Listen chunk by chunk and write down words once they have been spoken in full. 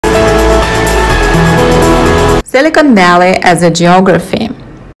Silicon Valley as a geography.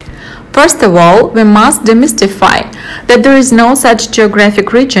 First of all, we must demystify that there is no such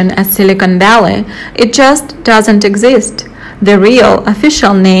geographic region as Silicon Valley. It just doesn't exist. The real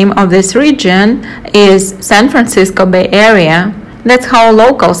official name of this region is San Francisco Bay Area. That's how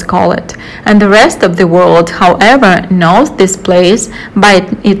locals call it. And the rest of the world, however, knows this place by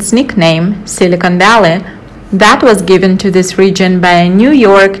its nickname, Silicon Valley. That was given to this region by a New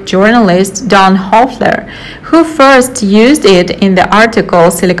York journalist, Don Hoefler, who first used it in the article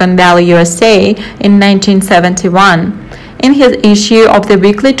Silicon Valley, USA in 1971, in his issue of the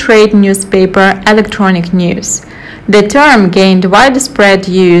weekly trade newspaper Electronic News. The term gained widespread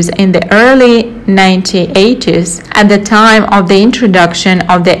use in the early 1980s at the time of the introduction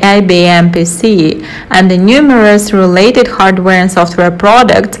of the IBM PC and the numerous related hardware and software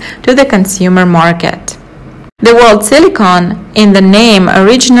products to the consumer market. The word silicon in the name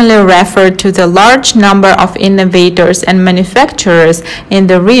originally referred to the large number of innovators and manufacturers in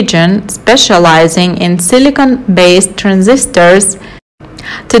the region specializing in silicon-based transistors.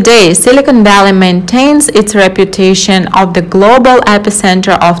 Today, Silicon Valley maintains its reputation of the global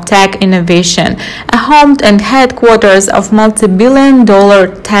epicenter of tech innovation, a home and headquarters of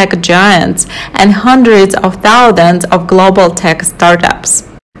multi-billion-dollar tech giants and hundreds of thousands of global tech startups.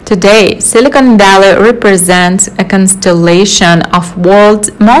 Today, Silicon Valley represents a constellation of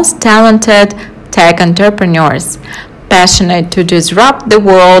world's most talented tech entrepreneurs, passionate to disrupt the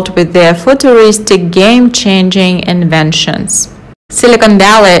world with their futuristic, game-changing inventions. Silicon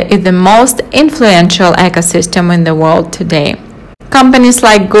Valley is the most influential ecosystem in the world today. Companies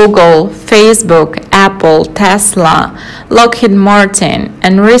like Google, Facebook, Apple, Tesla, Lockheed Martin,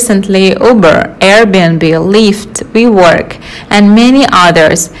 and recently Uber, Airbnb, Lyft, WeWork, and many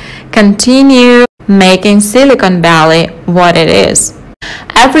others continue making Silicon Valley what it is.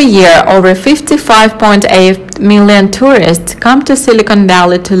 Every year, over 55.8 million tourists come to Silicon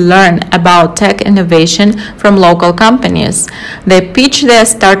Valley to learn about tech innovation from local companies. They pitch their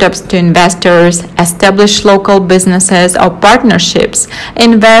startups to investors, establish local businesses or partnerships,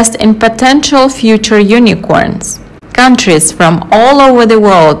 invest in potential future unicorns. Countries from all over the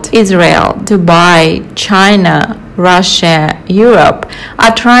world, Israel, Dubai, China, Russia, Europe,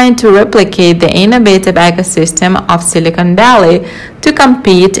 are trying to replicate the innovative ecosystem of Silicon Valley to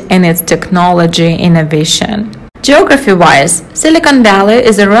compete in its technology innovation. Geography-wise, Silicon Valley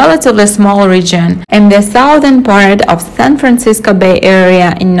is a relatively small region in the southern part of San Francisco Bay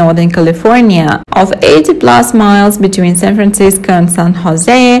Area in Northern California, of 80 plus miles between San Francisco and San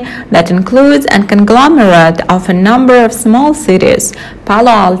Jose, that includes a conglomerate of a number of small cities: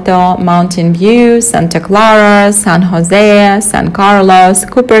 Palo Alto, Mountain View, Santa Clara, San Jose, San Carlos,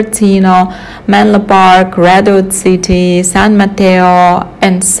 Cupertino, Menlo Park, Redwood City, San Mateo,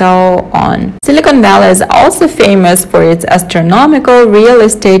 and so on. Silicon Valley is also famous for its astronomical real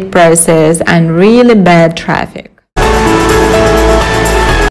estate prices and really bad traffic.